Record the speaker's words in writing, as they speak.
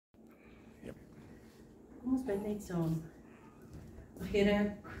Kom ons bid net saam. Here,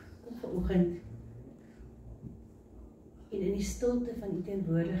 kom vanoggend en in die stilte van U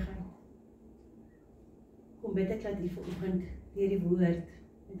teenwoordigheid. Kom bid ek dat U vanoggend deur die woord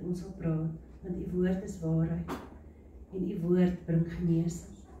met ons sal praat, want U woord is waarheid en U woord bring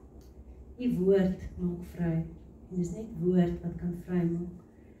genesing. U woord maak vry en dis net woord wat kan vrymaak.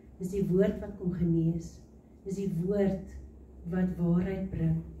 Dis die woord wat kom genees. Dis die woord wat waarheid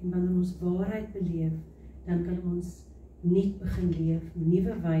bring en wanneer ons waarheid beleef, dan kan ons nuut begin leef,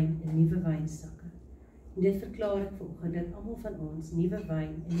 nuwe wyn en nuwe wynsakke. En dit verklaar ek vanoggend dat almal van ons nuwe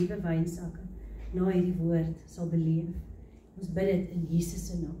wyn en nuwe wynsakke na hierdie woord sal beleef. Ons bid dit in Jesus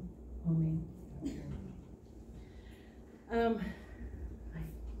se naam. Amen.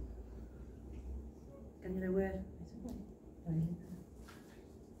 Kan julle hoor?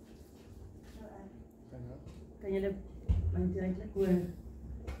 Kan julle my duidelik hoor?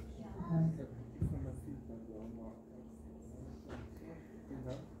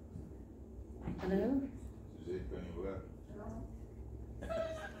 Hallo?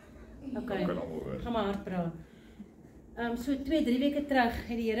 Okay, gaan maar hard praat. So 2-3 weke terug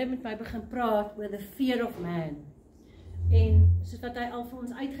het die Here met my begin praat oor the fear of man. En soos wat hy al vir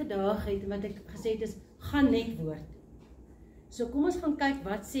ons uitgedaag het en wat ek gesê het is, gaan net woord. So kom ons gaan kyk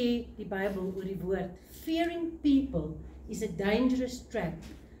wat sê die Bybel oor die woord. Fearing people is a dangerous trap,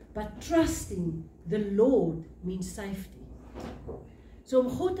 but trusting the Lord means safety. So om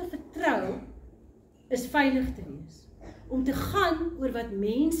God te vertrou is veilig te wees. Om te gaan oor wat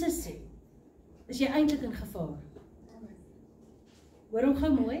mense sê, is jy eintlik in gevaar. Hoor hom gou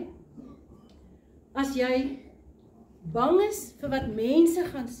mooi. As jy bang is vir wat mense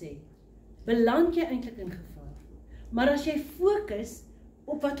gaan sê, beland jy eintlik in gevaar. Maar as jy fokus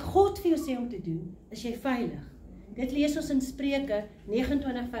op wat God vir jou sê om te doen, is jy veilig. Dit lees ons in Spreuke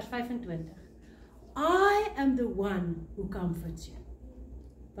 29 vers 25. I am the one who comforts you.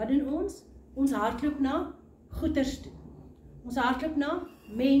 Wat doen ons? Ons hardloop na goeders toe. Ons hardloop na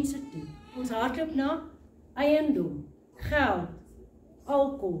mense toe. Ons hardloop na eiendom, geld,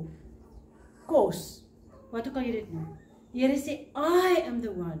 alcohol, kos, wat ook al jy dit noem. Die Here sê, I am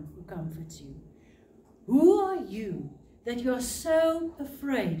the one who comforts you. Who are you that you are so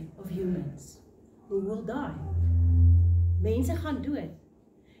afraid of humans who will die? Mense gaan dood.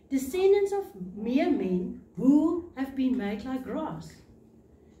 Descendants of mere men who have been made like grass.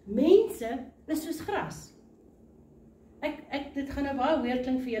 Mense is soos gras. Dit gaan nou baie weird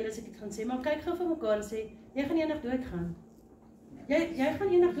klink vir julle as ek dit gaan sê, maar kyk gou vir mekaar en sê, jy gaan eendag doodgaan. Jy gaan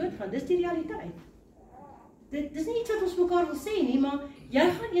eendag doodgaan, dis die realiteit. Dit is nie iets wat ons mekaar wil sê nie, maar jy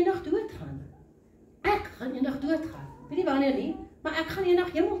gaan eendag doodgaan. Ek gaan eendag doodgaan. Weet nie wanneer nie, maar ek gaan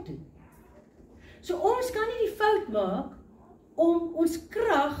eendag hemel toe. So ons kan nie die fout maak om ons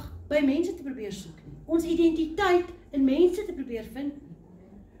krag by mense te probeer soek nie. Ons identiteit in mense te probeer vind nie.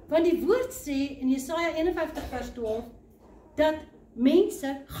 Want die woord sê in Jesaja 51 vers 12, dat mense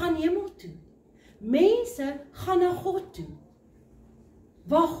gaan hemel toe. Mense gaan na God toe.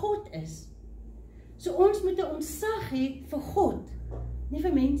 Waar God is. So ons moet 'n ontzag hê vir God, nie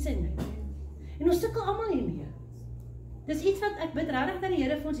vir mense nie. En ons sukkel almal hiermee. Dis iets wat ek bid regtig dat die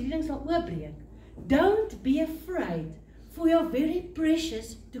Here vir ons hierdie ding sal oopbreek. Don't be afraid, for you're very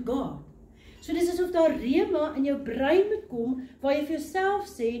precious to God. So dis asof daar rema in jou brein moet kom, waar jy vir jouself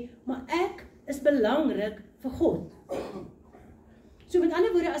sê, maar ek is belangrik vir God. So met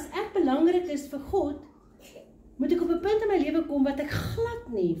ander woorde, as ek belangrik is vir God, moet ek op 'n punt in my lewe kom, wat ek glad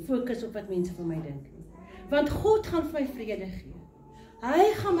nie fokus op wat mense van my dink nie. Want God gaan vir my vrede gee.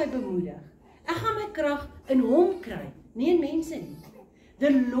 Hy gaan my bemoedig. Ek gaan my krag in hom kry, nie in mense nie. The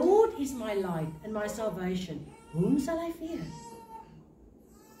Lord is my light and my salvation. Whom shall I fear?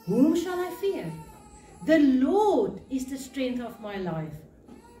 Whom shall I fear? The Lord is the strength of my life.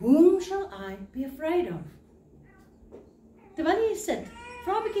 Whom shall I be afraid of? Terwyl jy sit,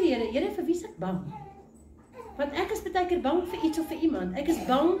 vra 'n bietjie die Here, Here, vir wie is ek bang? Want ek is baie keer bang vir iets of vir iemand. Ek is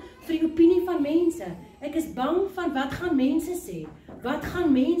bang vir die opinie van mense. Ek is bang van wat gaan mense sê? Wat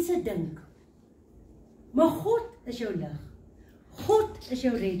gaan mense dink? Maar God is jou lig. God is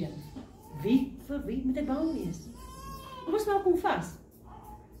jou redding. Vir wie moet ek bang wees? Kom ons nou kom vas.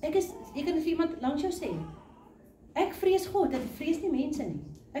 Ek kan vir iemand langs jou sê, ek vrees God, ek vrees nie mense nie.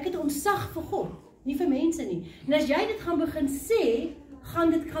 Ek het ontzag vir God, nie vir mense nie. En as jy dit gaan begin sê, gaan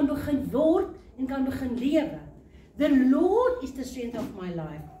dit kan begin word en kan begin lewe. The Lord is the strength of my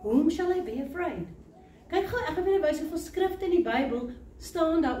life. Whom shall I be afraid? Kyk gou, ek gaan vir julle wys hoeveel skrifte in die Bybel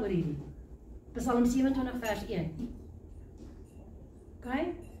staan daar oor hierdie. Psalm 27 vers 1.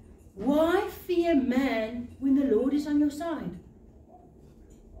 Okay? Why fear man when the Lord is on your side?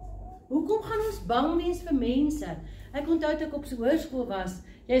 Hoekom gaan ons bang wees vir mense? Ek onthou toe ek op so hoërskool was,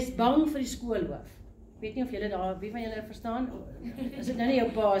 jy is bang vir die skoolhoof. Ek weet nie of julle daar, wie van julle verstaan, as dit nou nie jou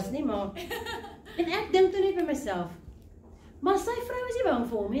paas nie, maar, en ek dink toe net by myself, maar sy vrou is nie bang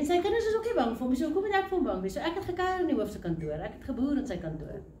vir hom, en sy kinders is ook nie bang vir hom, so hoekom moet ek vir hom bang wees? So ek het gekuier in die hoofse kantoor, ek het geboer in sy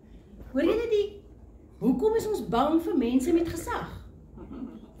kantoor. Hoor julle die, hoekom is ons bang vir mense met gesag?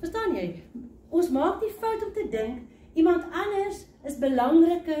 Verstaan jy? Ons maak die fout om te dink, iemand anders is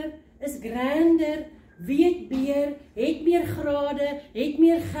belangriker, is grander, weet meer, het meer grade, het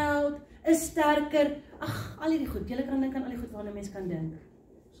meer geld, is sterker. Ag, al die goed, julle kan dink aan al die goed waarna mens kan dink.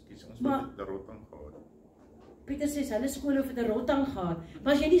 Ekskuus, ons het 'n rotang gehad. Pieter sê, hulle skole het 'n rotang gehad.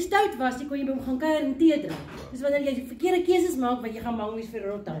 Maar as jy nie stout was, dan kon jy by hom gaan kuier en tee drink. Dis wanneer jy verkeerde keuses maak, wat jy gaan bang wees vir 'n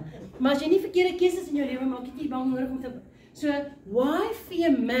rotang. Maar as jy nie verkeerde keuses in jou lewe maak, het jy bang nodig om te... So, why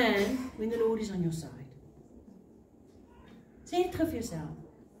fear man when the Lord is on your side? Sê dit vir jouself.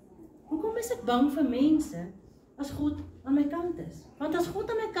 Hoekom is ek bang vir mense as God aan my kant is? Want as God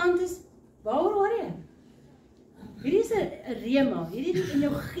aan my kant is, waaroor worry ek? Hierdie is 'n rema, hierdie het in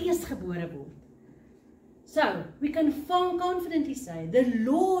jou gees gebore word. So, we can confidently say, the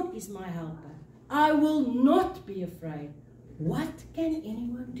Lord is my helper. I will not be afraid. What can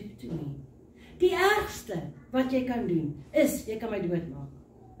anyone do to me? Die ergste wat jy kan doen, is, jy kan my doodmaak.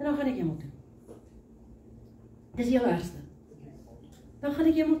 En dan gaan ek hemel toe. Dis die heel ergste. Dan gaan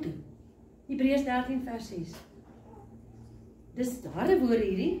ek hemel toe. Hebreërs 13 vers 6. Dis harde woorde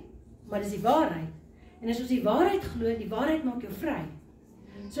hierdie, maar dis die waarheid. En as ons die waarheid glo, die waarheid maak jou vry.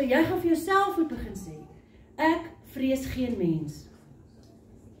 So jy gaan vir jouself moet begin sê, ek vrees geen mens.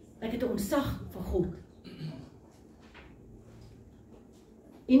 Ek het 'n ontzag vir God.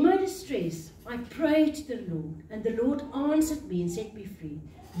 In my distress, I prayed to the Lord, and the Lord answered me and set me free.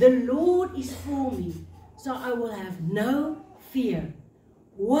 The Lord is for me, so I will have no fear.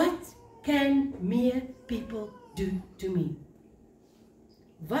 What can mere people do to me?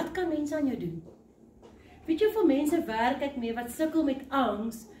 Wat kan mense aan jou doen? Weet jy hoeveel mense werk ek mee wat sukkel met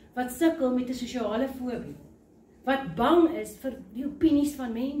angs, wat sukkel met 'n sosiale fobie, wat bang is vir die opinies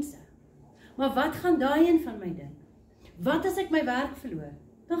van mense. Maar wat gaan daai een van my dink? Wat as ek my werk verloor?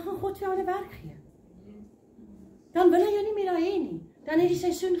 Dan gaan God vir jou 'n werk gee. Dan wil hy jou nie meer daar hê nie. Dan het die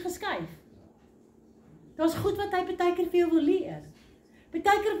seisoen geskuif. Daar's goed wat hy partykeer vir jou wil leer.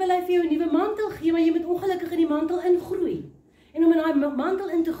 Partykeer wil hy vir jou 'n nuwe mantel gee, maar jy moet ongelukkig in die mantel ingroei. En om in daai mantel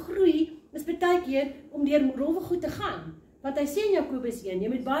in te groei, is partykeer om deur rowwe goed te gaan. Want hy sê in Jakobus 1, jy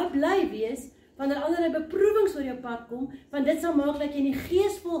moet baie bly wees wanneer allerlei beproewings oor jou pad kom, want dit sal maak dat jy in die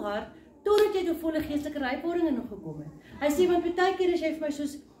gees volhard totdat jy tot volle geestelike rypwording nog gekom het. Hy sê want baie keer is jy vir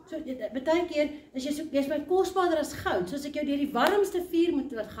my baie keer is jy's my kosbaarder as goud, soos ek jou deur die warmste vuur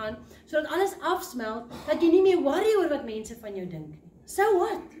moet laat gaan, sodat alles afsmelt, dat jy nie meer worry oor wat mense van jou dink nie. So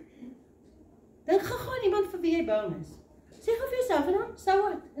what? Dink gou aan iemand vir wie jy bang is. Sê gou vir jouself en dan, so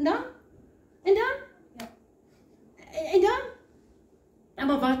what? En dan? En dan? Ja. En dan? Ja,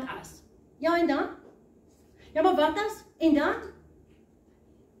 maar wat as? Ja, en dan? Ja, maar wat as? En dan?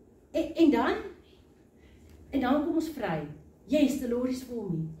 En dan? En dan kom ons vry. Yes, the Lord is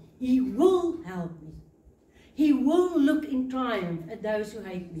for me. He will help me. He will look in triumph at those who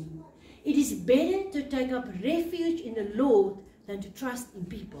hate me. It is better to take up refuge in the Lord than to trust in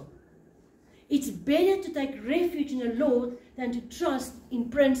people. It's better to take refuge in the Lord than to trust in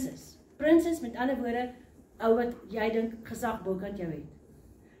princes. Prinses, met ander woorde, ou wat jy dink gesag bokant jou het.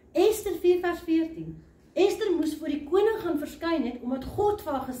 Ester 4 vers 14. Ester moes voor die koning gaan verskyn het, omdat God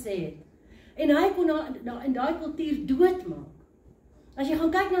vir haar gesê het. En hy kon haar in daai kultuur doodmaak. As jy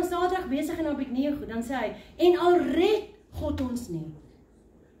gaan kyk na Sadrag besig en Abednego, dan sê hy, en al red God ons nie,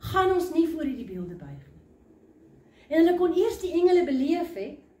 gaan ons nie voor hierdie beelde buig nie. En hulle kon eers die engele beleef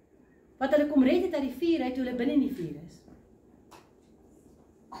het, wat hulle kom red het uit die vuur uit, toe hulle binne in die vuur is.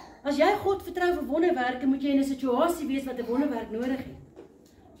 As jy God vertrou vir wonderwerke, moet jy in 'n situasie wees wat 'n wonderwerk nodig het.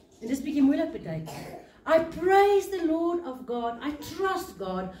 En dis bietjie moeilik baie keer. I praise the Lord of God. I trust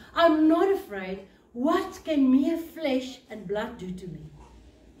God. I'm not afraid. What can mere flesh and blood do to me?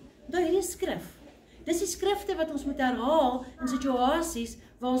 Daar hier is skrif. Dis die skrifte wat ons moet herhaal in situasies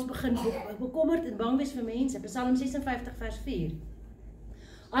waar ons begin bekommerd en bang wees vir mense. Psalm 56 vers 4.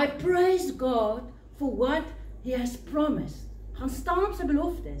 I praise God for what He has promised. Gaan staan op sy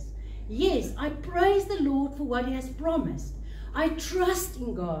beloftes. Yes, I praise the Lord for what He has promised. I trust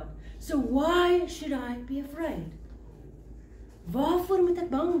in God. So why should I be afraid? Waarvoor moet ek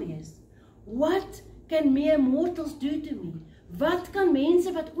bang wees? What can mere mortals do to me? Wat kan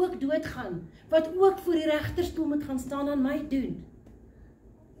mense wat ook doodgaan, wat ook voor die regterstoel moet gaan staan aan my doen?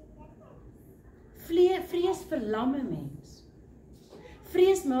 Vrees verlam 'n mens.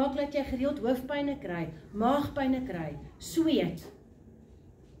 Vrees maak dat jy gereeld hoofpyne kry, maagpyne kry, sweet.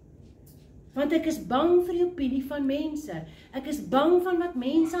 Want ek is bang vir die opinie van mense. Ek is bang van wat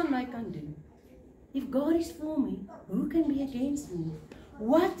mense aan my kan doen. If God is for me, who can be against me?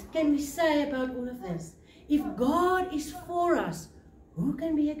 What can we say about all of this? If God is for us, who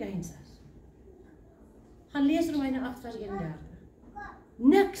can be against us? Gaan lees Romeine 8 vers 31.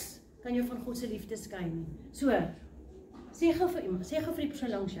 Niks kan jou van God se liefde skei nie. So, sê gou vir iemand, sê gou vir die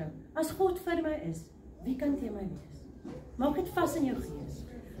persoon langs jou, as God vir my is, wie kan teen my wees? Maak dit vas in jou gees.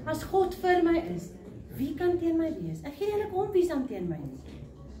 As God vir my is, wie kan teen my wees? Ek gee nie eintlik om wie is aan teen my nie.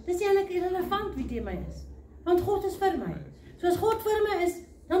 Dis nie eintlik irrelevant wie teen my is, want God is vir my. So as God vir my is,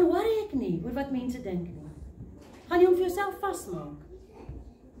 dan worry ek nie oor wat mense dink nie. Gaan jy hom vir jouself vasmaak.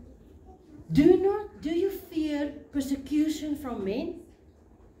 Do you fear persecution from men?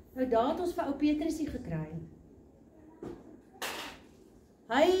 Nou daar het ons vir ou Petrusie gekry.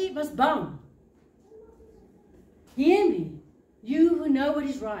 Hy was bang. Hear me, you who know what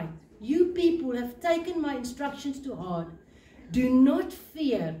is right. You people have taken my instructions to heart. Do not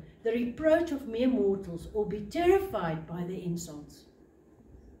fear the reproach of mere mortals or be terrified by the insults.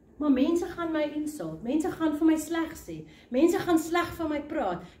 Maar mense gaan my insult, mense gaan vir my sleg sê, mense gaan sleg van my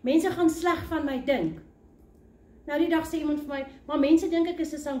praat, mense gaan sleg van my dink. Nou die dag sê iemand vir my, maar mense dink ek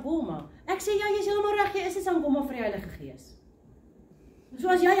is 'n sangoma. Ek sê ja, jy is heeltemal reg, jy is 'n sangoma vir die Heilige Gees. So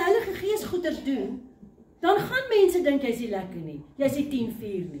as jy Heilige Gees goeders doen, dan gaan mense dink jy's nie lekker nie, jy's nie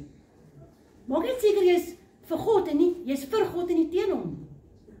 10-4 nie. Maak net seker jy's vir God en nie, jy's vir God en nie teen hom nie.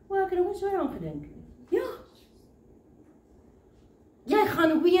 O, ek het nog nie so aan gedink nie. Ja. Jy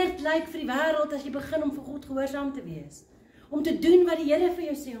gaan weird lyk vir die wêreld as jy begin om vir God gehoorsaam te wees. Om te doen wat die Here vir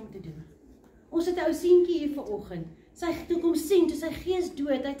jou sê om te doen. Ons het 'n ou seentjie hier vanoggend. Sy toe kom sien, toe sy gees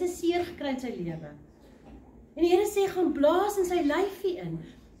dood, hy het 'n seer gekry in sy lewe. En die Here sê gaan blaas in sy lyfie in.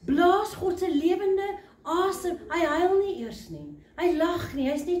 Blaas God se lewende asem. Hy huil nie eers nie. Hy lag nie,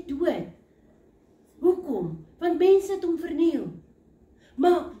 hy's net dood. Hoekom? Want mense het hom verniel.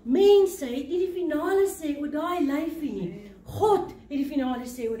 Maar mense het nie die finale sê oor daai lyfie nie. God het die finale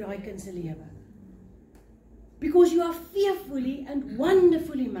sê oor daai kind se lewe. Because you are fearfully and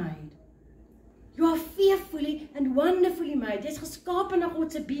wonderfully made. You are fearfully and wonderfully made. Jy's geskape na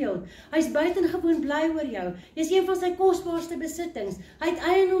God se beeld. Hy's buitengewoon bly oor jou. Jy's een van sy kosbaarste besittings. Hy het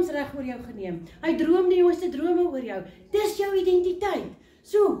eiendomsreg oor jou geneem. Hy droom die mooiste drome oor jou. Dis jou identiteit.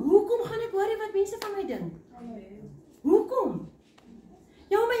 So, hoekom gaan ek worry wat mense van my dink? Hoekom?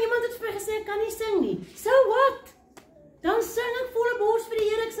 Ja, maar iemand het vir my gesê ek kan nie sing nie. So what? Dan sing ek volle bors vir die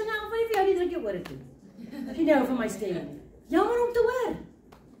Here. Ek sing al vir jou, nie druk jou ore toe. As jy nou van my stem nie. Jammer om te hoor.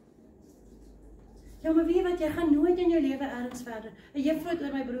 Ja, maar weet wat, jy gaan nooit in jou lewe ergens verder. 'n Juffrou het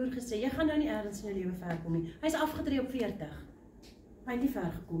oor my broer gesê, jy gaan nou nie ergens in jou lewe ver kom nie. Hy's afgetree op 40. Hy het nie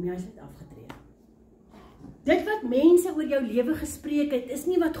ver gekom nie, hy's net afgetree. Dit wat mense oor jou lewe gespreek het, is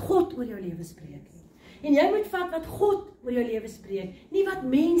nie wat God oor jou lewe spreek nie. En jy moet vat wat God oor jou lewe spreek, nie wat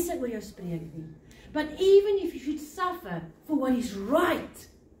mense oor jou spreek nie. But even if you should suffer for what is right,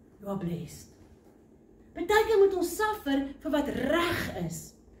 you are blessed. Partykeer moet ons suffer vir wat reg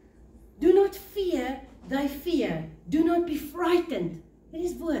is. Do not fear thy fear. Do not be frightened. Dit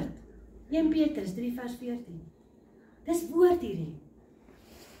is woord. 1 Petrus 3 vers 14. Dis woord hierdie.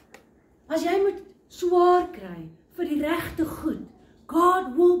 As jy moet swaar kry vir die regte goed,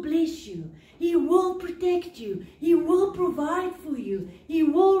 God will bless you. He will protect you. He will provide for you. He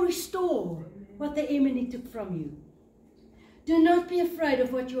will restore what the enemy took from you. Do not be afraid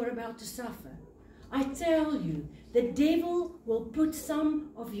of what you are about to suffer. I tell you, the devil will put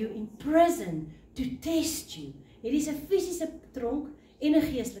some of you in prison to test you. It is 'n fisiese tronk en 'n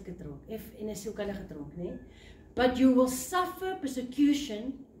geestelike tronk, en 'n sielkundige tronk, né? But you will suffer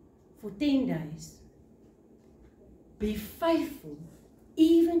persecution for 10 days. Be faithful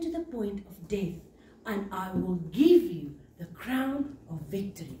even to the point of death, and I will give you the crown of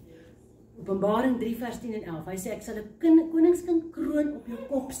victory. Openbaring 3 vers 10 en 11. Hy sê ek sal 'n koningskind kroon op jou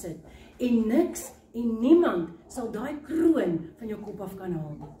kop sit en niks en niemand sal daai kroon van jou kop af kan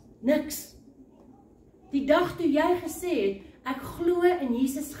haal. Niks. Die dag toe jy gesê het, ek glo in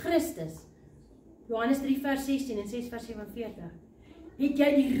Jesus Christus, Johannes 3 vers 16 en 6 vers 47, het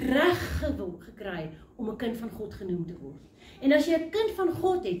jy die reg gekry om 'n kind van God genoem te word. En as jy 'n kind van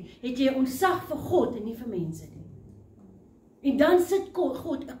God het, het jy ontzag vir God en nie vir mense nie. En dan sit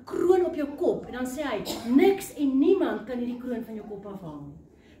God 'n kroon op jou kop en dan sê hy, niks en niemand kan hierdie kroon van jou kop afhaal nie.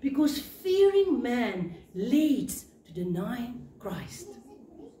 Because fearing man leads to denying Christ.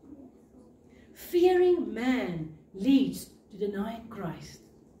 Fearing man leads to denying Christ.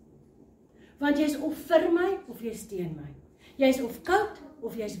 Want jy is of vir my of jy is teen my. Jy's of koud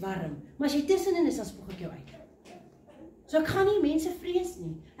of jy's warm. Maar as jy tussenin is, dan spoeg ek jou uit. So ek gaan nie mense vrees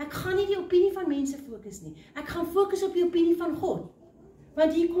nie. Ek gaan nie die opinie van mense fokus nie. Ek gaan fokus op die opinie van God.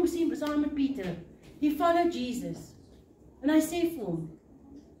 Want hier kom sien saam met Pieter. He followed Jesus. En hy sê vir hom,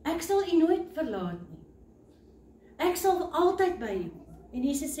 ek sal u nooit verlaat nie. Ek sal altyd by u. En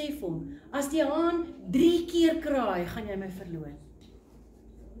Jesus sê vir hom, as die haan 3 keer kraai, gaan jy my verloor.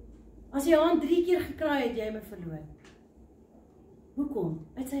 As die haan 3 keer gekraai het, jy my verloor. Hoekom?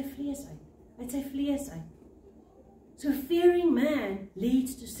 Uit sy vlees uit. Uit sy vlees uit. So fearing man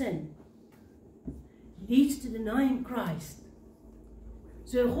leads to sin. Leads to denying Christ.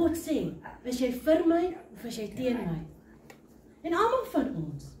 So God sê, is jy vir my of is jy teen my? En almal van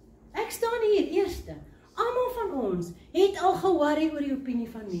ons, ek staan hier eerste, almal van ons het al geworry oor die opinie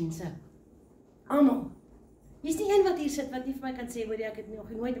van mense. Almal. Hier's nie een wat hier sit wat nie vir my kan sê, ek het nog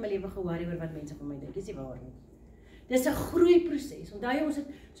nooit in my lewe geworry oor wat mense van my dink. Dis nie waar nie. Dis 'n groeiproses. Onthou jy ons het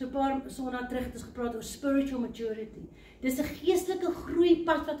so 'n paar sondae terug het ons gepraat oor spiritual maturity. Dis 'n geestelike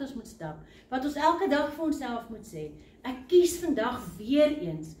groeipad wat ons moet stap. Wat ons elke dag vir onsself moet sê, ek kies vandag weer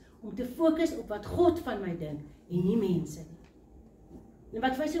eens om te fokus op wat God van my dink en nie mense nie. En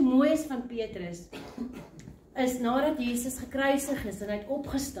wat vir my so mooi is van Petrus, is nadat Jesus gekruisig is en hy het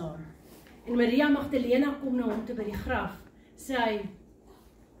opgestaan, en Maria Magdalena kom na hom toe by die graf, sê hy,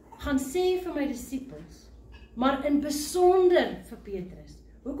 gaan sê vir my disippels, maar in besonder vir Petrus.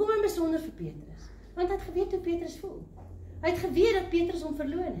 Hoekom in besonder vir Petrus? Want hy het geweet hoe Petrus voel. Hy het geweet dat Petrus hom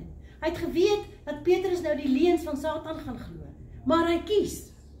verloon het. Hy het geweet dat Petrus nou die leuns van Satan gaan glo. Maar hy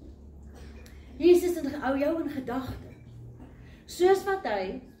kies. Jesus hou jou in gedagte. Soos wat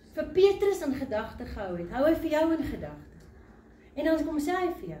hy vir Petrus in gedagte gehou het, hou hy vir jou in gedagte. En dan kom sê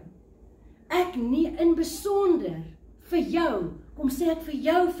hy vir jou, ek nie in besonder vir jou, kom sê ek vir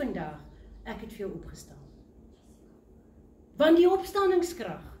jou vandag, ek het vir jou opgestaan. Want die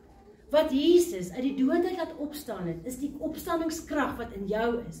opstandingskrag, wat Jesus uit die doodheid laat opstaan het, is die opstandingskrag wat in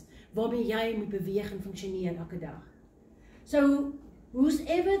jou is, waarmee jy moet beweeg en funksioneer elke dag. So,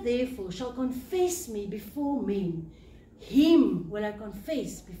 whosoever therefore shall confess me before men, him will I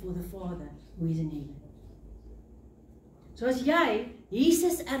confess before the Father who is in heaven. So as jy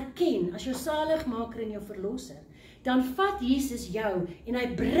Jesus erken as jou saligmaker en jou verlosser, dan vat Jesus jou en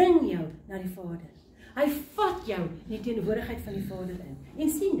hy bring jou na die Vader. Hy vat jou in die teenwoordigheid van die Vader in. En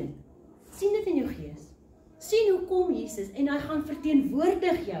sien dit. Sien dit in jou gees. Sien hoe kom Jesus en hy gaan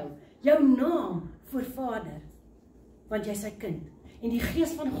verteenwoordig jou naam voor Vader. Want jy is sy kind. En die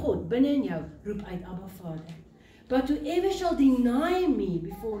gees van God binne in jou roep uit, Abba Vader. But whoever shall deny me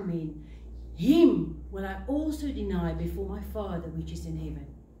before men, him will I also deny before my Father which is in heaven.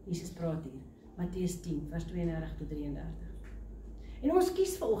 Jesus praat hier. Matteus 10, vers 32 tot 33. En ons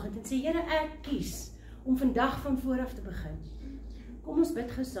kies vanoggend en sê, Here, ek kies om vandag van vooraf te begin. Kom ons bid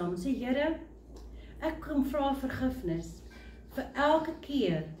gou saam. Sê, Here, ek kom vra vergifnis vir elke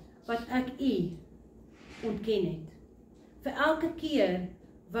keer wat ek U ontken het. Vir elke keer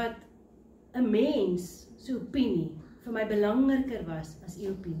wat 'n mens se opinie vir my belangriker was as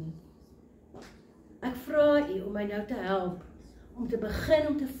U opinie. Ek vra U om my nou te help om te begin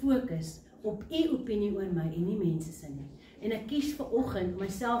om te fokus op U opinie oor my en nie mense se nie. En ek kies vanoggend om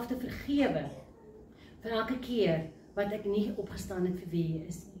myself te vergewe vir elke keer wat ek nie opgestaan het vir wie U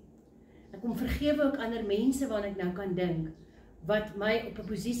is nie. Ek kom vergewe ook ander mense waarna ek nou kan dink, wat my op 'n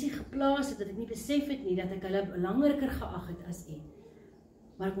posisie geplaas het, dat ek nie besef het nie, dat ek hulle belangriker geag het as U.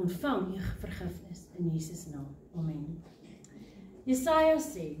 Maar ek ontvang U vergifnis in Jesus naam. Amen. Jesaja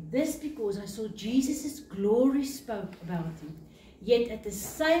sê, this because I saw Jesus' glory spoke about him, yet at the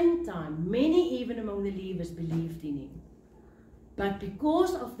same time, many even among the believers believed in him. But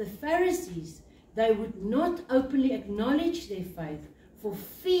because of the Pharisees, they would not openly acknowledge their faith, for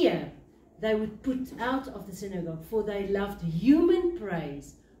fear they would put out of the synagogue, for they loved human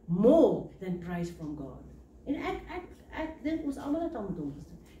praise more than praise from God. En ek dink ons almal het aan doen.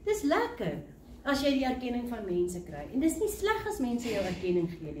 Dis lekker as jy die erkenning van mense kry. En dis nie sleg as mense jou erkenning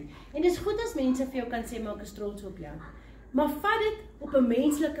gee nie. En dis goed as mense vir jou kan sê, maak 'n trots op jou. Maar vat dit op 'n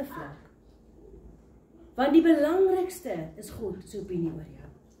menslike vlak. Want die belangrikste is God se opinie oor jou.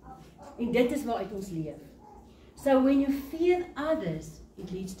 En dit is waaruit ons leef. So when you fear others,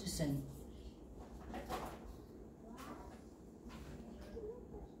 it leads to sin.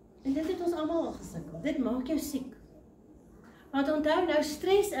 En dit het ons almal al gesukkel. Dit maak jou siek. Want onthou, nou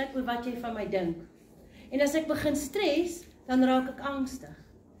stres ek oor wat jy van my dink. En as ek begin stres, dan raak ek angstig.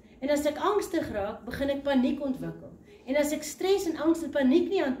 En as ek angstig raak, begin ek paniek ontwikkel. En as ek stres en angs en paniek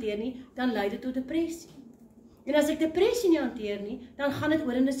nie hanteer nie, dan lei dit tot depressie. En as ek depressie nie hanteer nie, dan gaan dit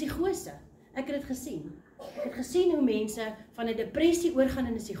oor in 'n psigose. Ek het dit gesien. Ek het gesien hoe mense van 'n depressie oorgaan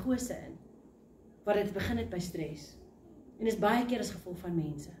in 'n psigose in, wat dit begin het by stres. En is baie keer as gevolg van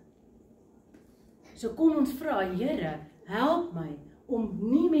mense. So kom ons vra, Here, help my om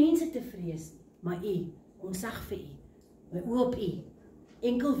nie mense te vrees, maar U, ontzag vir U, my oë op U,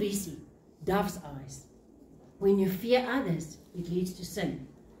 enkel visie, dove's eyes. When you fear others, it leads to sin.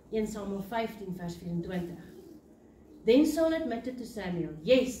 1 Samuel 15 vers 24. Then Saul admitted to Samuel,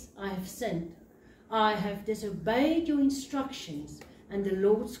 yes, I have sinned. I have disobeyed your instructions and the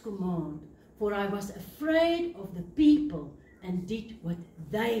Lord's command, for I was afraid of the people and did what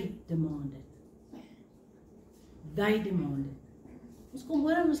they demanded. They demanded. Ons kom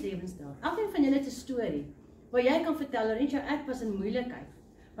hoor in ons lewensdaal. Elkeen van julle het 'n storie waar jy kan vertel, Lourentia, ek was in moeilikheid,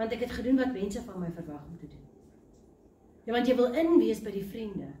 want ek het gedoen wat mense van my verwag om te doen. Ja, want jy wil inwees by die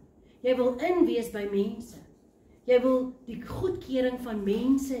vriende. Jy wil inwees by mense. Jy wil die goedkeuring van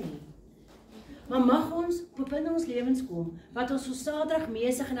mense hê. Maar mag ons op 'n punt in ons lewens kom, wat ons so Sadrag,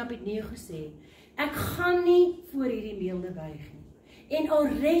 Mesig en Abednego sê, ek gaan nie voor hierdie beelde buig nie. En al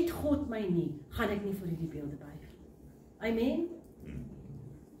red God my nie, gaan ek nie voor hierdie beelde buig nie. Amen?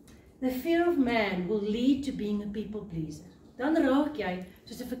 The fear of man will lead to being a people pleaser. Dan raak jy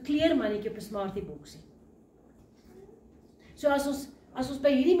soos 'n verkleermannetjie op 'n smartie boksie. So as ons by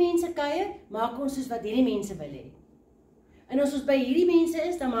hierdie mense kuier, maak ons soos wat hierdie mense wil hê. En as ons by hierdie mense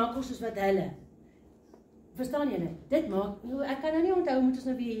is, dan maak ons soos wat hulle. Verstaan julle? Dit maak, ek kan nou nie onthou moet ons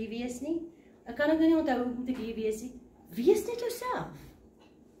nou weer hier wees nie. Ek kan ook nou nie onthou moet ek hier wees nie. Wees net jouself.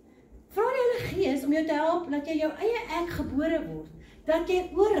 Vra die Heilige Gees om jou te help, dat jy jou eie ek gebore word. Dat jy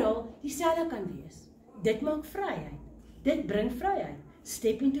oral dieselfde kan wees. Dit maak vryheid. Dit bring vryheid.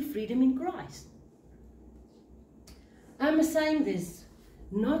 Step into freedom in Christ. I'm saying this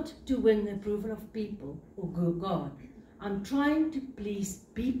not to win the approval of people or God. I'm trying to please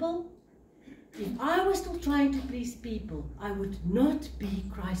people. If I was still trying to please people, I would not be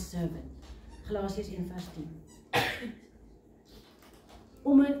Christ's servant. Galasiërs 1 vers 10.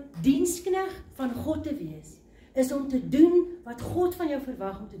 Om 'n dienskneg van God te wees, is om te doen wat God van jou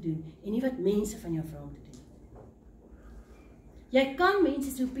verwag om te doen, en nie wat mense van jou vra om te doen. Jy kan mense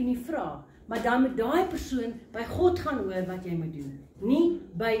se opinie vra, maar dan moet daai persoon by God gaan hoor wat jy moet doen, nie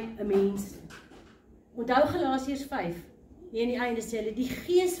by 'n mens. Onthou Galasiërs 5, hier in die einde sê hulle, die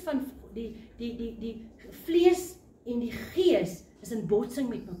gees van die vlees en die gees is in botsing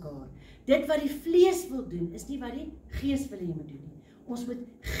met mekaar. Dit wat die vlees wil doen, is nie wat die gees wil hê jy moet doen nie. Ons moet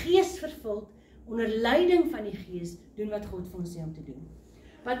gees vervuld, onder leiding van die gees, doen wat God vir ons sê om te doen.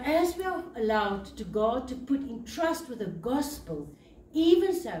 But as we are allowed to God to put in trust with the gospel,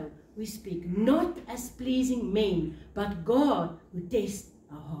 even so we speak not as pleasing men, but God who tests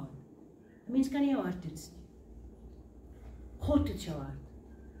our heart. 'n Mens kan nie jou hart toets nie. God toets jou hart.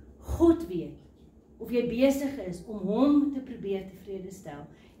 God weet of jy besig is om hom te probeer tevrede stel,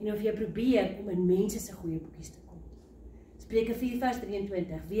 en of jy probeer om in mense se goeie boekies te kom. Spreuke 4 vers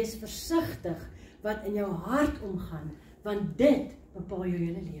 23, wees versigtig wat in jou hart omgaan, want dit bepaal jou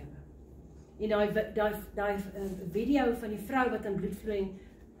hele lewe. En daai video van die vrou wat in bloed vloei,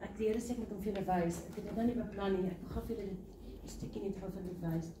 ek die Here sê ek moet hom vir julle wys. Ek het dit nou nie beplan nie. Ek gaan vir julle 'n stukkie net van dit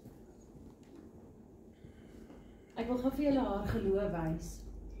wys. Ek wil gou vir julle haar geloof wys.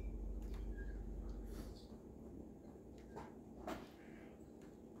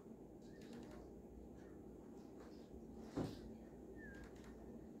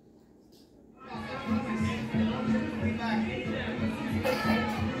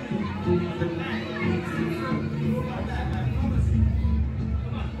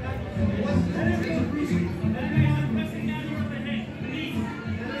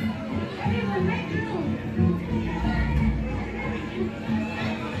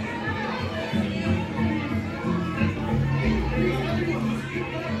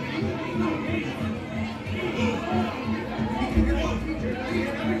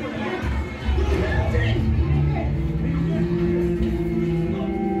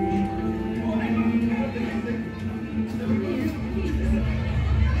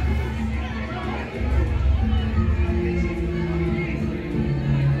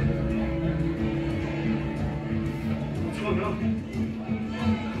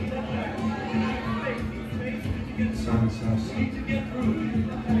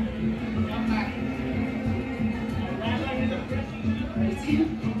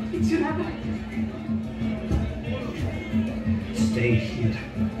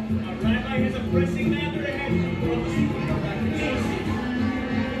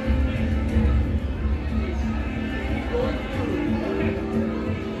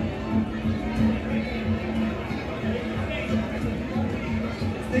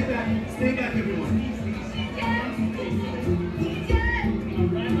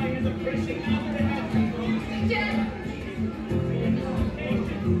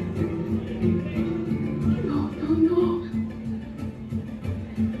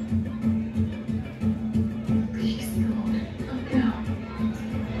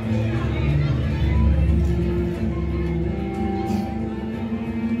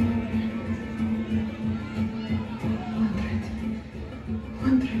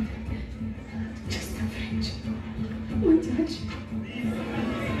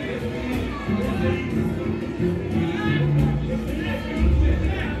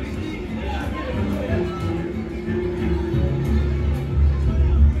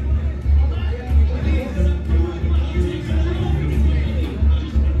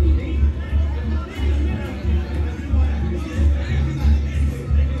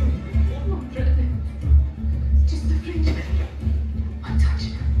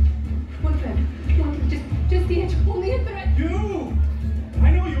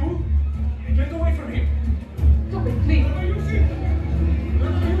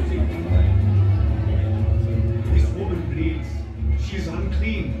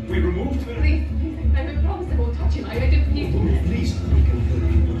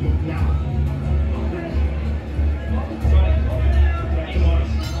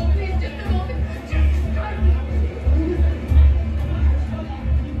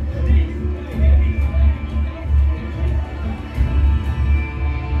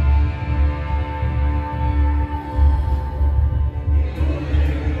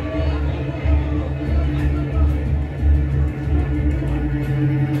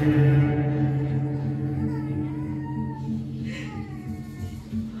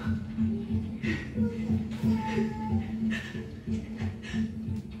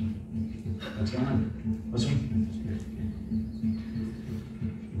 What's going on? What's wrong?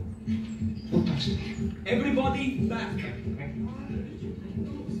 Who touched me? Everybody back.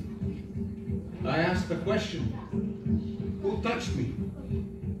 I asked a question. Who touched me?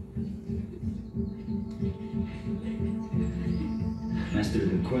 Master,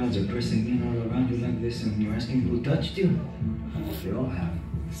 the crowds are pressing in all around you like this, and you're asking who touched you? They all have.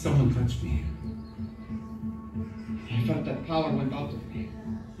 Someone touched me. I felt that power went out of me.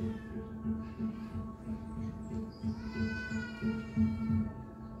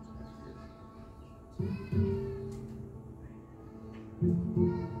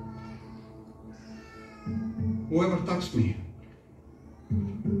 Whoever touched me,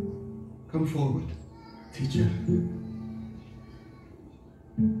 come forward. Teacher.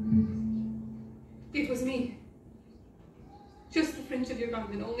 It was me. Just the fringe of your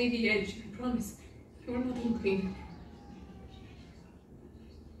garment, only the edge, I promise. You were not unclean.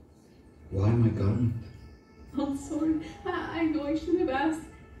 Why my garment? I'm sorry. I know I should have asked.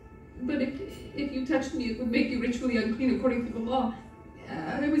 But if you touched me, it would make you ritually unclean according to the law.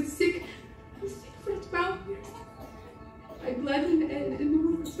 I was sick. I was sick for about years. I bled and the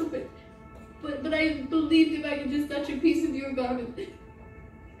room was stupid. But I believed if I could just touch a piece of your garment.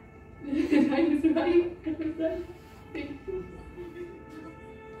 I was right. I was right. Thank you.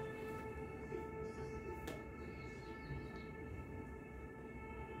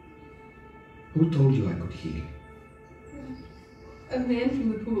 Who told you I could heal? A man from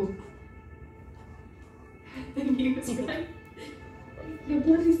the pool. And he was right. The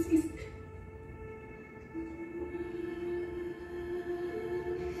blood is ceased.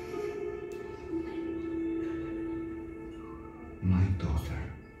 My daughter.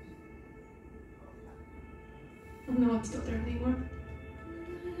 I'm not his daughter anymore.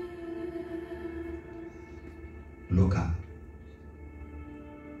 Look up.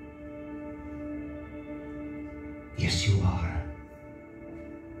 Yes, you are.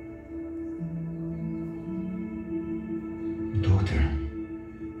 Daughter.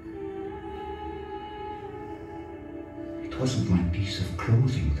 It wasn't my piece of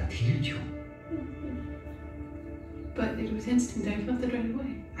clothing that healed you. But it was instant. I felt it right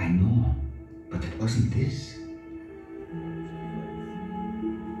away. I know, but it wasn't this.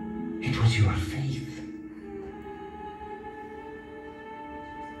 It was your faith.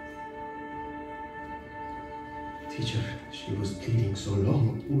 Teacher, she was bleeding so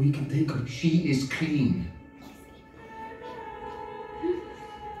long. We can take her. She is clean.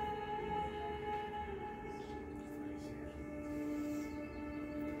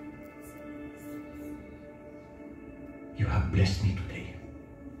 You have blessed me today.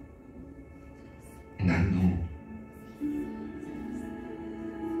 And I know.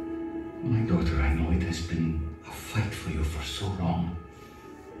 My daughter, I know it has been a fight for you for so long.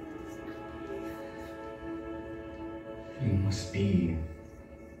 You must be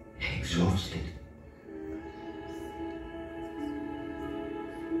exhausted.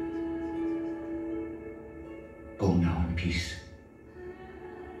 Go now in peace.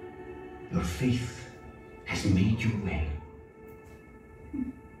 Your faith has made you well.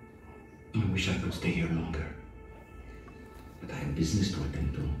 I wish I could stay here longer, but I have business to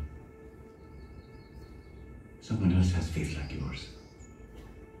attend to. Someone else has faith like yours.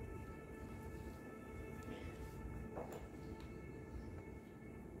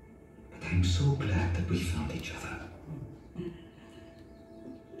 But I'm so glad that we found each other.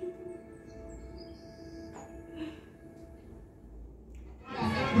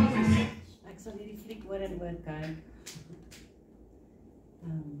 Ek sal hierdie fliek oor en oor kyk.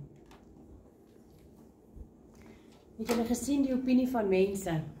 Het julle gesien die opinie van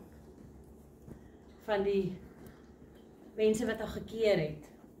mense? Van die mense wat al gekeer het?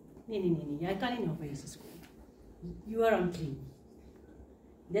 Nee, jy kan nie na by Jesus kom. You are unclean.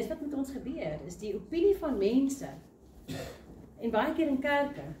 Dis wat met ons gebeur, is die opinie van mense, en baie keer in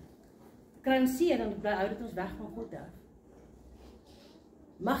kerke, kry ons seer, en bly hou dit ons weg van God af.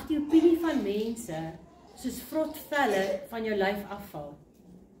 Mag die opinie van mense, soos vrot velle van jou lyf afval.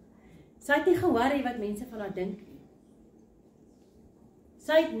 Sy het nie geworry wat mense van haar dink nie.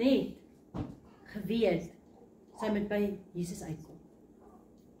 Sy het net geweet, sy moet by Jesus uitkom.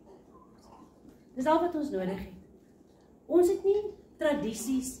 Dis al wat ons nodig het. Ons het nie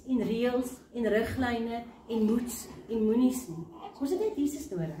tradisies en reëls en riglyne en moets en moenies nie. Ons het net Jesus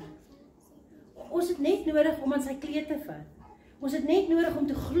nodig. Ons het net nodig om aan sy kleed te vat. Ons het net nodig om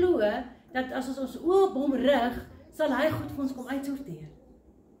te glo dat as ons oë op hom rig, sal hy goed vir ons kom uitsorteer.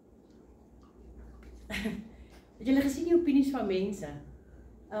 Het julle gesien die opinies van mense?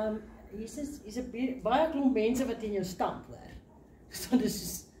 Jesus is 'n baie klomp mense wat in jou stamp hoor. Verstaan, dis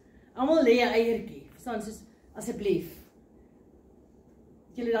soos almal lê 'n eiertjie. Verstaan, soos asseblief.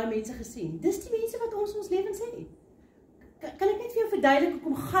 Het julle daai mense gesien? Dis die mense wat ons lewens het. Kan ek net vir jou verduidelik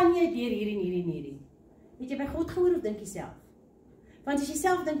hoekom gaan jy deur hierdie en hierdie en hierdie? Het jy by God gehoor of dink jy self? Want as jy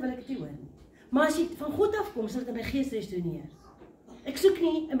self dink, wil ek dit nie hoor nie. Maar as jy van God afkom, sal dit in my gees resoneer. Ek soek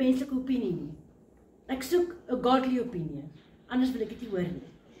nie 'n menslike opinie nie. Ek soek 'n godly opinie. Anders wil ek dit nie hoor nie.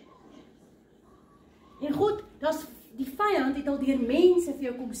 En God, die vyand het al deur mense vir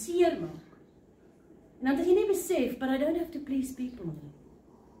jou kom seermaak. En dan het jy nie besef, but I don't have to please people nie.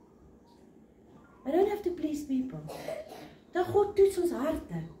 I don't have to please people. Dat God toets ons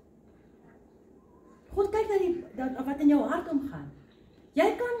harte. God kyk na wat in jou hart omgaan.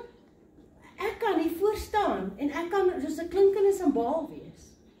 Ek kan hier voor staan, en ek kan soos 'n klinkende simbaal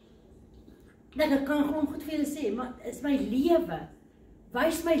wees. Dat ek kan gewoon goed vir julle sê, maar is my lewe,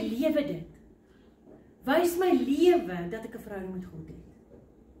 wys my lewe dit. Wys my lewe dat ek 'n verhouding met God het.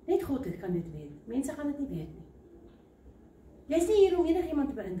 Net God kan dit weet. Mense gaan dit nie weet nie. Jy's nie hier om enigiemand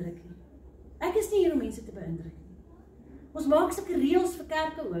te beïndruk nie. Ek is nie hier om mense te beïndruk nie. Ons maak sulke reëls vir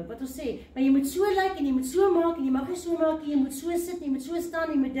kerke ook, wat ons sê, maar jy moet so lyk en jy moet so maak en jy mag nie so maak en jy moet so sit en jy moet so staan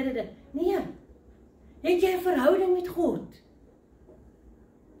en jy moet dit. Nee. Het jy 'n verhouding met God?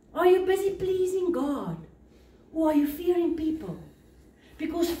 Are you busy pleasing God? Or are you fearing people?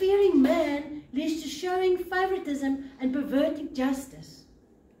 Because fearing man leads to showing favoritism and perverting justice.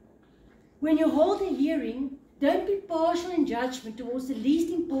 When you hold a hearing, don't be partial in judgment towards the least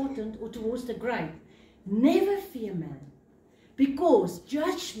important or towards the great. Never fear man, because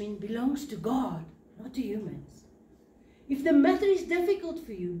judgment belongs to God, not to humans. If the matter is difficult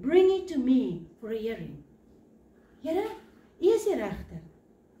for you, bring it to me for a hearing. Here, U is die regter.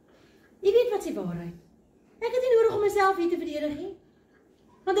 U weet wat die waarheid. Ek het nie nodig om myself hier te verdedig nie.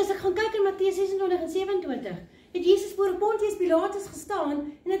 Want as ek gaan kyk in Matteus 26 en 27, het Jesus voor Pontius Pilatus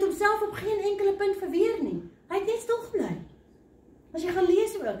gestaan en het homself op geen enkele punt verweer nie. Hy het net stil gebly. As jy gaan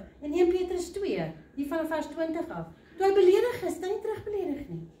lees ook in 1 Petrus 2, die van vers 20 af, toe hy beledig is, dan nie terug beledig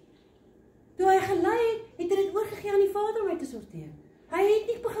nie. Toe hy gelei het hy dit oorgegee aan die Vader om uit te sorteer. Hy het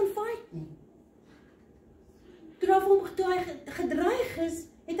nie begin fight nie. Toe hy gedreig is,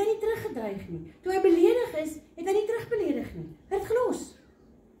 het hy nie teruggedreig nie. Toe hy beledig is, het hy nie terugbeledig nie. Hy het gelos.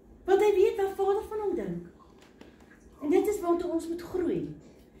 Want hy weet wat Vader van hom dink. En dit is waartoe ons moet groei.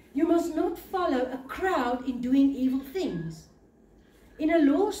 You must not follow a crowd in doing evil things. In a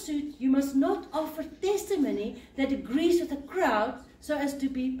lawsuit, you must not offer testimony that agrees with the crowd so as to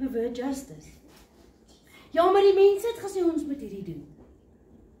be pervert justice. Ja, maar die mense het gesê ons moet hierdie doen.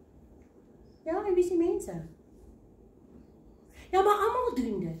 Ja, en wie is die mense? Ja, maar almal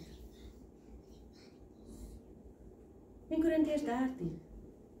doen dit. In Korintiërs 13.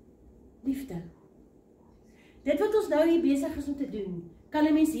 Liefde. Dit wat ons nou hier besig is om te doen, kan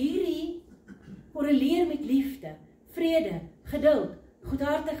 'n mens hierdie korreleer met liefde, vrede, geduld,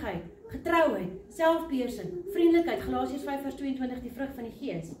 goedhartigheid, getrouheid, selfbeheersing, vriendelikheid, Galasiërs 5:22, die vrug van die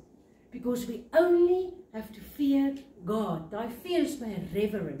Gees. Because we only have to fear God. Daai fear is my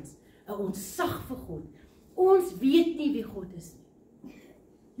reverence, 'n ontzag vir God. Ons weet nie wie God is nie.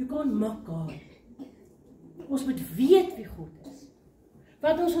 You can't mock God. Ons moet weet wie God is.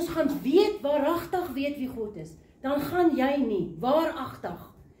 Want ons gaan weet, waaragtig weet wie God is, dan gaan jy nie,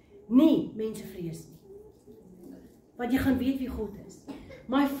 waaragtig, nie mense vrees nie. Want jy gaan weet wie God is.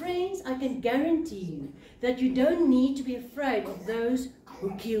 My friends, I can guarantee you that you don't need to be afraid of those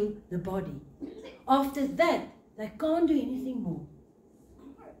who kill the body. After that, they can't do anything more.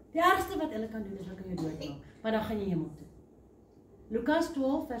 Die ergste wat hulle kan doen is hulle kan jou doodmaak, maar dan gaan jy hemel toe. Lukas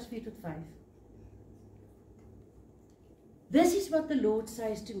 12 vers 4 tot 5. This is what the Lord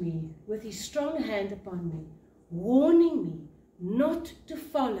says to me with his strong hand upon me, warning me not to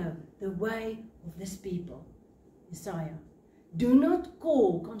follow the way of this people. Isaiah. Do not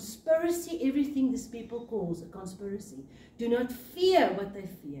call conspiracy everything this people calls a conspiracy. Do not fear what they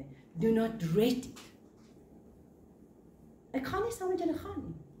fear. Do not dread it. Ek gaan nie saam met julle gaan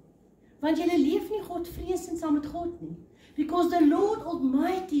nie. Want julle leef nie God vreesend saam met God nie. Because the Lord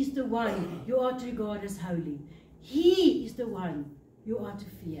Almighty is the one you are to regard as holy. He is the one you are to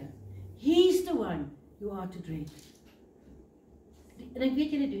fear. He is the one you are to dread. En ek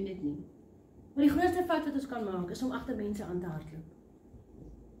weet julle doen dit nie. Maar die grootste fout wat ons kan maak, is om agter mense aan te hardloop.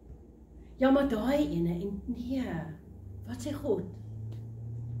 Ja, maar daai ene, en nee, wat sê God?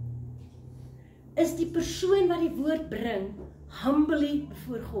 Is die persoon wat die woord bring, humbly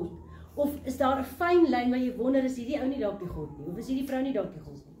voor God? Of is daar 'n fyn lyn waar jy wonder, is hierdie ou nie dalk die God nie? Of is hierdie vrou nie dalk die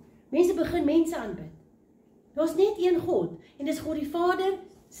God nie? Mense begin mense aanbid. Daar's net een God, en dis God die Vader,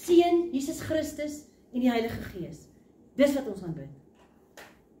 Seun, Jesus Christus, en die Heilige Gees. Dis wat ons aanbid.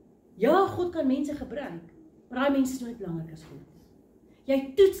 Ja, God kan mense gebruik, maar daai mense is nooit belangrik as God. Jy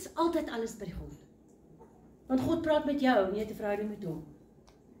toets altyd alles by God. Want God praat met jou en jy het 'n verhouding met hom.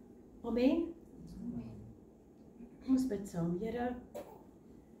 Amen. Ons bid saam. Here,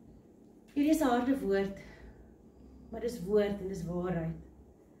 hierdie is 'n harde woord, maar dis woord en dis waarheid.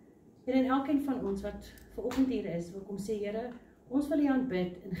 Here, en elkeen van ons wat vanoggend hier is, wil kom sê, Here, ons wil U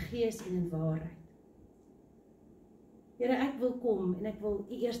aanbid in gees en in waarheid. Here, ek wil kom en ek wil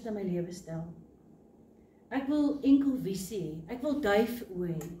U eerste in my lewe stel. Ek wil enkel visie hê. Ek wil duif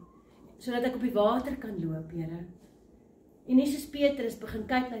oë hê, sodat ek op die water kan loop, Here. En nie soos Petrus begin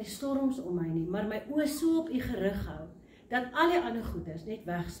kyk na die storms om my nie, maar my oë so op U gerig hou, dat al die ander goeders net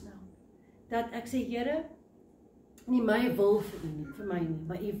wegsmelt. Dat ek sê, Here, nie my wil vir U nie, vir my nie,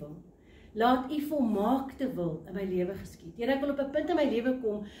 maar U wil. Laat U volmaakte wil in my lewe geskied. Here, ek wil op 'n punt in my lewe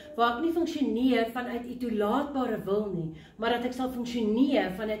kom waar ek nie funksioneer vanuit U toelaatbare wil nie, maar dat ek sal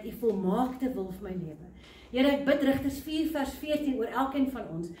funksioneer vanuit U volmaakte wil vir my lewe. Here, ek bid Rigters 4 vers 14 oor elkeen van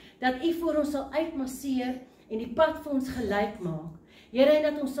ons, dat U vir ons sal uitmasseer en die pad vir ons gelyk maak. Here, en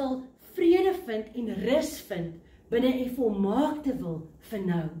dat ons sal vrede vind en rus vind binne U volmaakte wil vir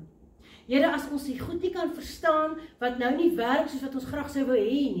nou. Here, as ons die goed nie kan verstaan, wat nou nie werk soos wat ons graag sou wou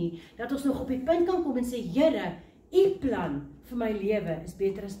hê nie, dat ons nog op die punt kan kom en sê, Here, U plan vir my lewe is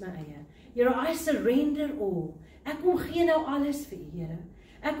beter as my eie. Here, I surrender all. Ek kom gee nou alles vir U, Here.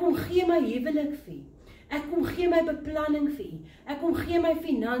 Ek kom gee my huwelik vir U. Ek kom gee my beplanning vir U. Ek kom gee my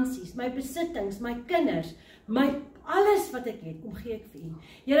finansies, my besittings, my kinders, my alles wat ek het, kom gee ek vir U.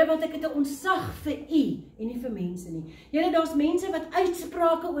 Here, want ek het 'n ontzag vir U en nie vir mense nie. Here, daar's mense wat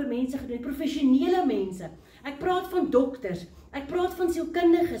uitsprake oor mense gedoen het, professionele mense. Ek praat van dokters, ek praat van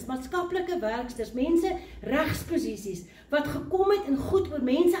sielkundiges, maatskaplike werksters, mense regsposisies wat gekom het en goed oor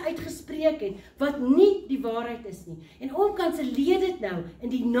mense uitgespreek het wat nie die waarheid is nie. En onkanselleer dit nou in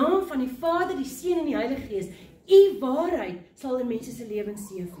die naam van die Vader, die Seun en die Heilige Gees. U waarheid sal in mense se lewens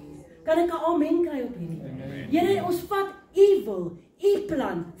seëvier. Kan ek 'n amen kry op hierdie? Here, ons vat U wil, U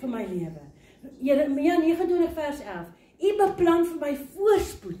plan vir my lewe. Jeremia 29 vers 11. U beplan vir my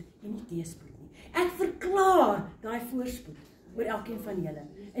voorspoed en nie teëspoed nie. Ek verklaar daai voorspoed oor elkeen van julle.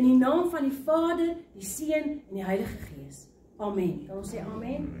 In die naam van die Vader, die Seun en die Heilige Gees. Amen. Kan ons sê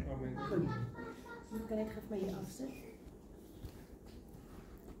amen? Amen. Goed. Kan ek gou vir my hier afsit?